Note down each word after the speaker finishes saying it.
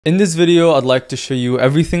In this video, I'd like to show you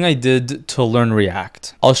everything I did to learn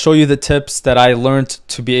React. I'll show you the tips that I learned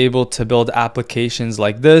to be able to build applications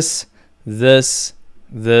like this,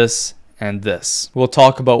 and this. We'll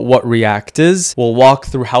talk about what React is. We'll walk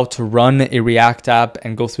through how to run a React app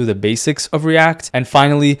and go through the basics of React. And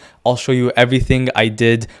finally, I'll show you everything I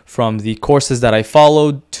did from the courses that I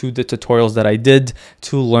followed to the tutorials that I did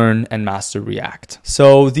to learn and master React.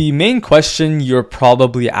 So the main question you're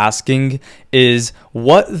probably asking is,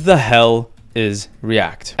 what the hell is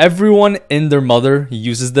React? Everyone and their mother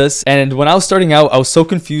uses this. And when I was starting out, I was so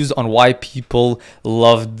confused on why people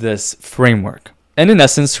loved this framework. And in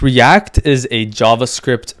essence, React is a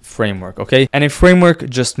JavaScript framework, okay? And a framework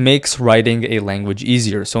just makes writing a language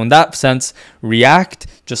easier. So in that sense, React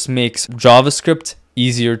just makes JavaScript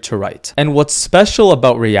easier to write. And what's special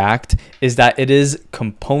about React is that it is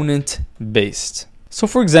component based. So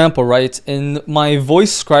for example, right, in my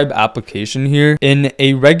voice scribe application here, in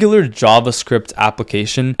a regular JavaScript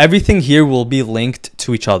application, everything here will be linked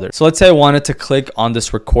to each other. So let's say I wanted to click on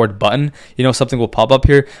this record button, something will pop up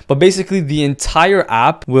here, but basically the entire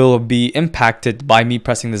app will be impacted by me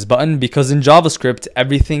pressing this button because in JavaScript,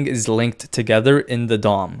 everything is linked together in the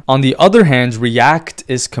DOM. On the other hand, React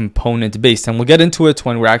is component based, and we'll get into it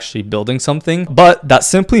when we're actually building something, but that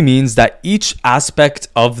simply means that each aspect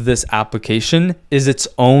of this application is its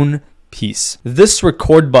own piece. This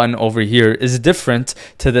record button over here is different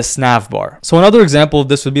to this nav bar. So another example of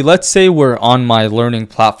this would be, let's say we're on my learning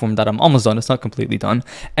platform that I'm almost done, it's not completely done,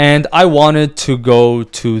 and I wanted to go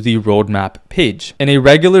to the roadmap page. In a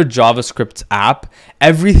regular JavaScript app,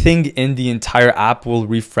 everything in the entire app will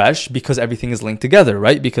refresh because everything is linked together,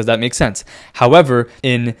 right? Because that makes sense. However,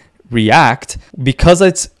 in React, because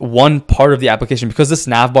it's one part of the application, because this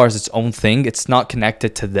navbar is its own thing, it's not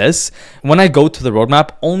connected to this. When I go to the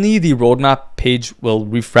roadmap, only the roadmap page will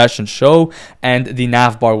refresh and show, and the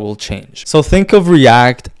navbar will change. So think of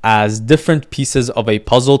React as different pieces of a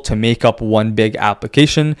puzzle to make up one big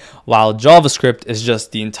application, while JavaScript is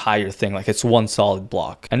just the entire thing, like it's one solid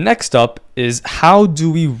block. And next up is, how do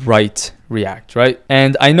we write React, right?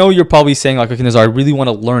 And I know you're probably saying like, okay, Nazar, I really want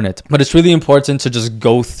to learn it, but it's really important to just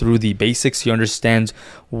go through the basics so you understand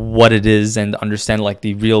what it is and understand like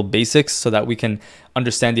the real basics so that we can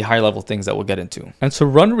understand the higher level things that we'll get into. And to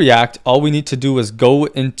run React, all we need to do is go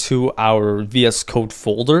into our VS Code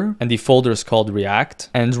folder, and the folder is called React,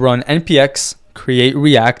 and run npx create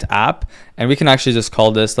React app, and we can actually just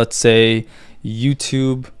call this, let's say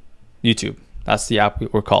YouTube. That's the app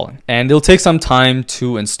we're calling. And it'll take some time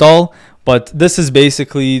to install, but this is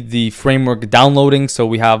basically the framework downloading, so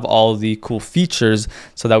we have all the cool features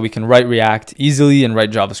so that we can write React easily and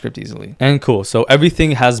write JavaScript easily. And cool, so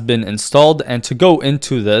everything has been installed, and to go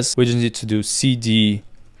into this, we just need to do cd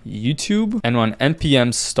YouTube and run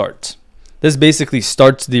npm start. This basically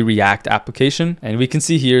starts the React application, and we can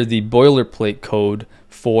see here the boilerplate code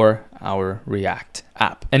for our React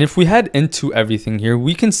app. And if we head into everything here,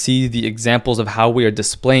 we can see the examples of how we are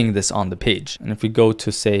displaying this on the page. And if we go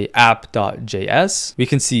to say app.js, we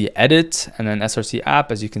can see edit and then src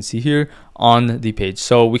app, as you can see here on the page.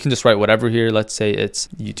 So we can just write whatever here. Let's say it's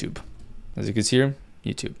YouTube. As you can see here,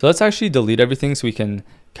 YouTube. So let's actually delete everything so we can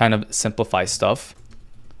kind of simplify stuff.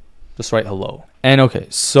 Just write hello. And okay,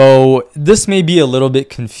 so this may be a little bit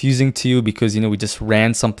confusing to you because, we just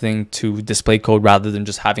ran something to display code rather than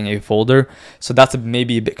just having a folder. So that's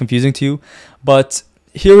maybe a bit confusing to you. But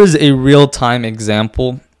here is a real-time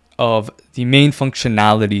example of the main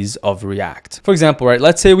functionalities of React. For example, right,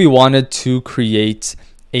 let's say we wanted to create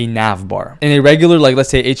a navbar. In a regular, like let's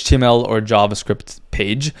say HTML or JavaScript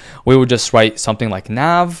page, we would just write something like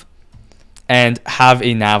nav and have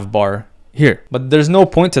a navbar here. But there's no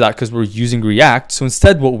point to that because we're using React. So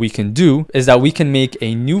instead what we can do is that we can make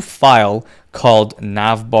a new file called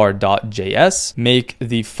navbar.js, make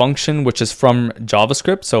the function which is from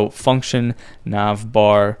JavaScript, so function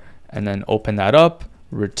navbar, and then open that up,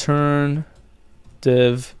 return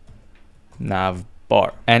div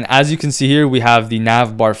navbar. And as you can see here, we have the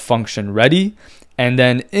navbar function ready, and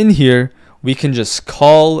then in here we can just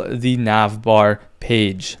call the navbar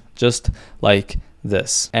page just like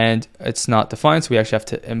this, and it's not defined, so we actually have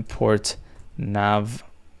to import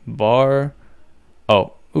navbar.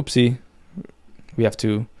 Oh, oopsie, we have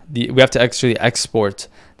to actually export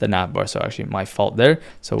the navbar, so actually my fault there.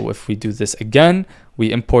 So if we do this again,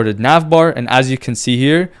 we imported navbar, and as you can see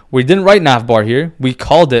here, we didn't write navbar here, we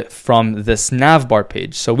called it from this navbar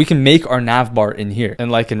page. So we can make our navbar in here,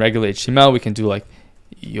 and like in regular HTML we can do like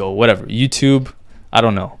whatever, YouTube, I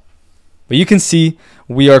don't know. But you can see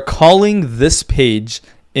we are calling this page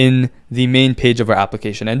in the main page of our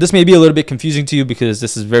application. And this may be a little bit confusing to you because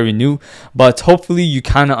this is very new, but hopefully you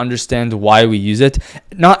kind of understand why we use it.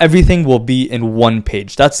 Not everything will be in one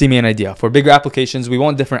page. That's the main idea. For bigger applications, we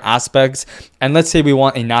want different aspects. And let's say we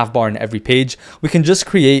want a navbar in every page. We can just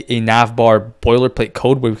create a navbar boilerplate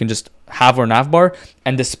code where we can just have our navbar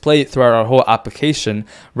and display it throughout our whole application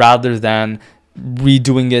rather than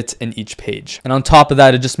redoing it in each page. And on top of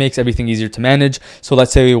that, it just makes everything easier to manage. So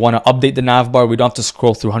let's say we want to update the navbar. We don't have to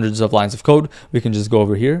scroll through hundreds of lines of code. We can just go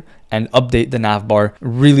over here and update the navbar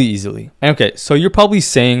really easily. And okay, so you're probably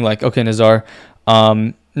saying like, okay, Nazar,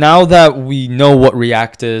 now that we know what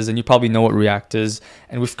React is, and you probably know what React is,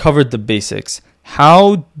 and we've covered the basics,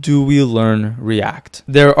 how do we learn React?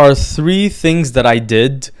 There are 3 things that I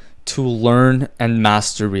did to learn and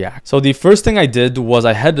master React. So the first thing I did was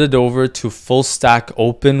I headed over to FullStack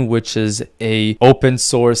Open, which is a open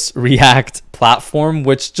source React platform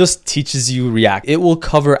which just teaches you React. It will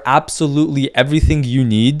cover absolutely everything you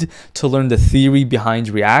need to learn the theory behind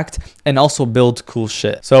React and also build cool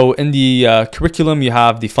shit. So in the curriculum, you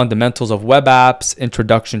have the fundamentals of web apps,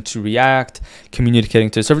 introduction to React,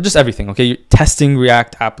 communicating to the server, just everything. Okay, you're testing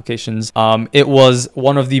React applications. It was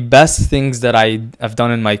one of the best things that I have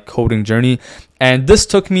done in my coding journey. And this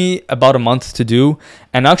took me about a month to do,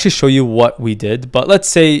 and I'll actually show you what we did. But let's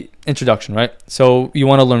say introduction, right? So you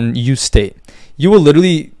want to learn use state. You will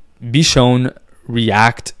literally be shown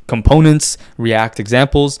React components, React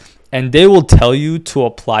examples, and they will tell you to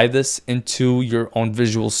apply this into your own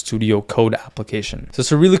Visual Studio Code application. So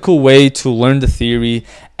it's a really cool way to learn the theory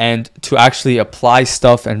and to actually apply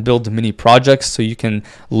stuff and build mini projects so you can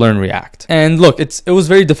learn React. And look, it was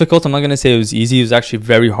very difficult. I'm not gonna say it was easy. It was actually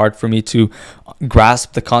very hard for me to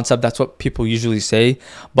grasp the concept. That's what people usually say.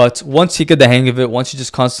 But once you get the hang of it, once you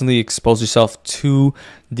just constantly expose yourself to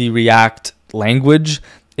the React language,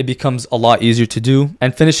 it becomes a lot easier to do.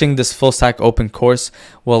 And finishing this FullStack Open course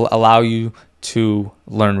will allow you to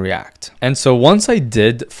learn React. And so once I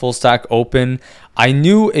did FullStack Open, I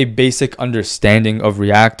knew a basic understanding of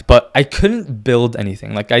React, but I couldn't build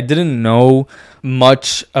anything. Like, I didn't know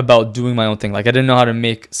much about doing my own thing. Like, I didn't know how to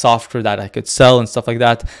make software that I could sell and stuff like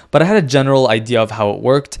that, but I had a general idea of how it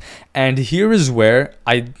worked. And here is where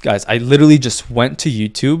I literally just went to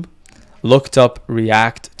YouTube, looked up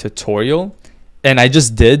React tutorial, and I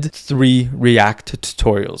just did 3 React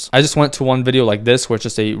tutorials. I just went to one video like this where it's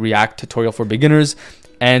just a React tutorial for beginners,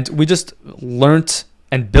 and we just learned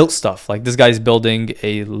and built stuff. Like, this guy's building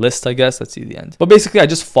a list, I guess. Let's see the end. But basically, I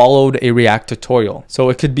just followed a React tutorial. So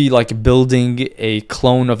it could be like building a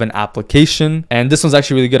clone of an application. And this one's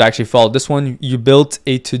actually really good. I actually followed this one. You built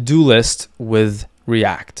a to-do list with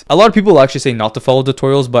React. A lot of people actually say not to follow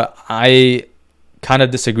tutorials, but I kind of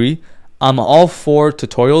disagree. I'm all for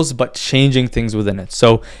tutorials, but changing things within it.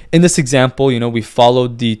 So in this example, you know, we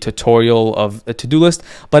followed the tutorial of a to-do list,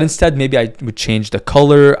 but instead maybe I would change the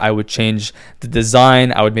color, I would change the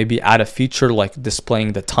design, I would maybe add a feature like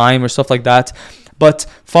displaying the time or stuff like that. But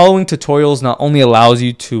following tutorials not only allows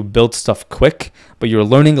you to build stuff quick, but you're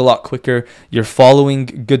learning a lot quicker. You're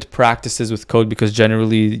following good practices with code because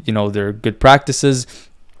generally, you know, they're good practices.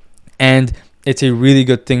 And it's a really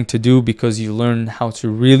good thing to do because you learn how to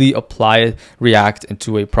really apply React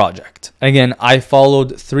into a project. Again, I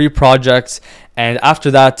followed 3 projects, and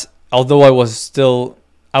after that, although I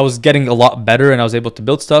was getting a lot better and I was able to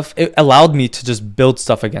build stuff, it allowed me to just build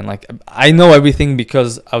stuff again. Like, I know everything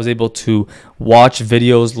because I was able to watch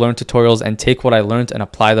videos, learn tutorials, and take what I learned and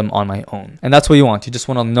apply them on my own. And that's what you want. You just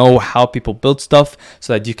want to know how people build stuff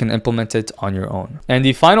so that you can implement it on your own. And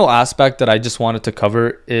the final aspect that I just wanted to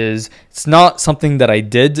cover is, it's not something that I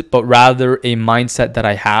did, but rather a mindset that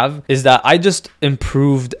I have, is that I just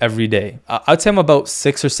improved every day. I'd say I'm about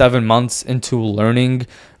 6 or 7 months into learning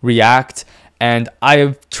React, and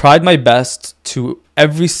I've tried my best to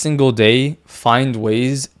every single day find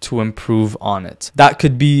ways to improve on it. That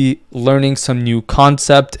could be learning some new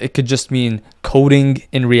concept. It could just mean coding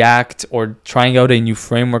in React or trying out a new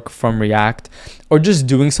framework from React, or just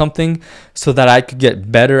doing something so that I could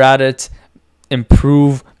get better at it,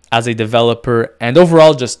 improve as a developer, and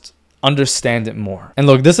overall just understand it more. And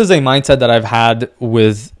look, this is a mindset that I've had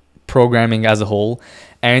with programming as a whole.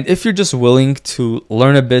 And if you're just willing to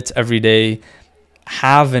learn a bit every day,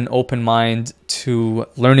 have an open mind to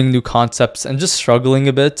learning new concepts and just struggling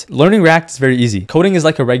a bit, learning React is very easy. Coding is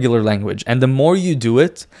like a regular language, and the more you do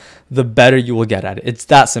it, the better you will get at it. It's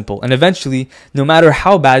that simple. And eventually, no matter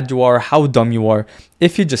how bad you are, how dumb you are,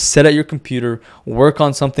 if you just sit at your computer, work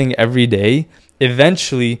on something every day,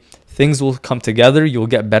 eventually things will come together, you'll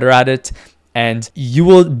get better at it, and you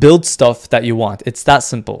will build stuff that you want. It's that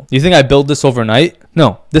simple. You think I built this overnight?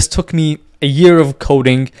 No, this took me a year of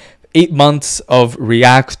coding, 8 months of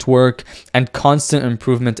React work, and constant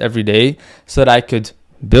improvement every day so that I could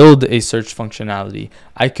build a search functionality,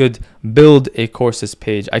 I could build a courses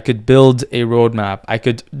page, I could build a roadmap, I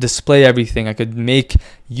could display everything, I could make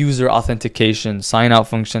user authentication, sign out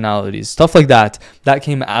functionalities, stuff like that. That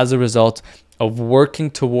came as a result of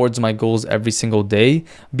working towards my goals every single day,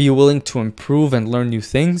 be willing to improve and learn new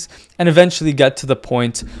things, and eventually get to the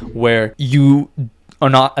point where you are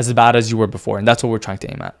not as bad as you were before. And that's what we're trying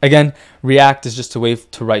to aim at. Again, React is just a way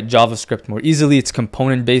to write JavaScript more easily. It's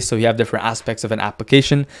component based, so you have different aspects of an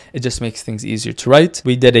application. It just makes things easier to write.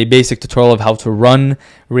 We did a basic tutorial of how to run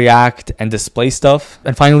React and display stuff.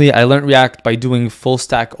 And finally, I learned React by doing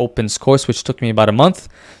FullStack Open's course, which took me about a month,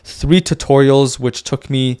 3 tutorials, which took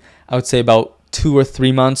me, I would say, about 2 or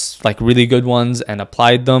 3 months, like really good ones, and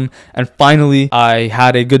applied them. And finally, I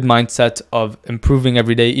had a good mindset of improving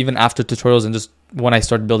every day, even after tutorials. And just when I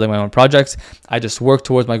started building my own projects, I just worked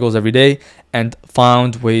towards my goals every day and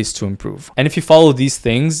found ways to improve. And if you follow these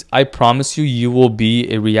things, I promise you, you will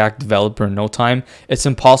be a React developer in no time. It's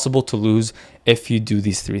impossible to lose if you do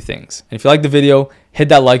these 3 things. And if you like the video, hit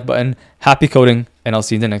that like button. Happy coding, and I'll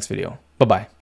see you in the next video. Bye-bye.